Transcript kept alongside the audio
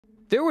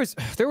There was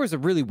a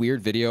really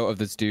weird video of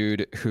this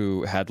dude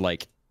who had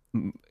like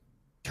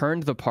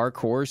turned the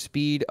parkour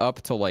speed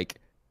up to like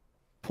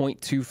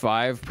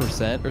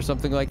 0.25% or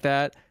something like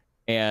that,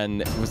 and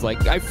was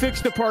like, I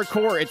fixed the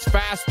parkour, it's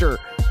faster.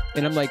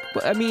 And I'm like,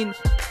 I mean,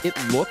 it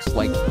looks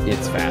like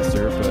it's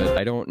faster, but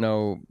I don't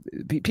know.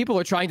 People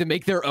are trying to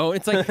make their own.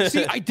 It's like,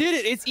 see, I did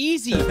it. It's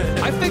easy.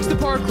 I fixed the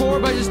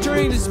parkour by just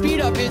turning the speed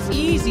up. It's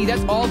easy.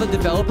 That's all the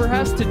developer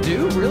has to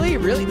do. Really?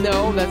 Really?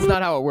 No, that's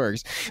not how it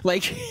works.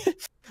 Like,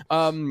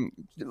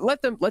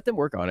 let them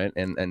work on it,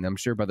 and I'm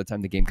sure by the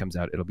time the game comes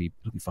out, it'll be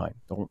fine.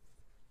 Don't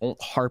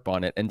harp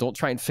on it, and don't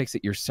try and fix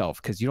it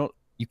yourself, because you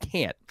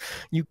can't.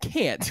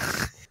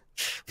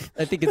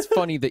 I think it's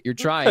funny that you're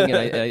trying,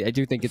 and I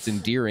do think it's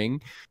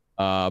endearing,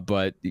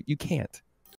 but you can't.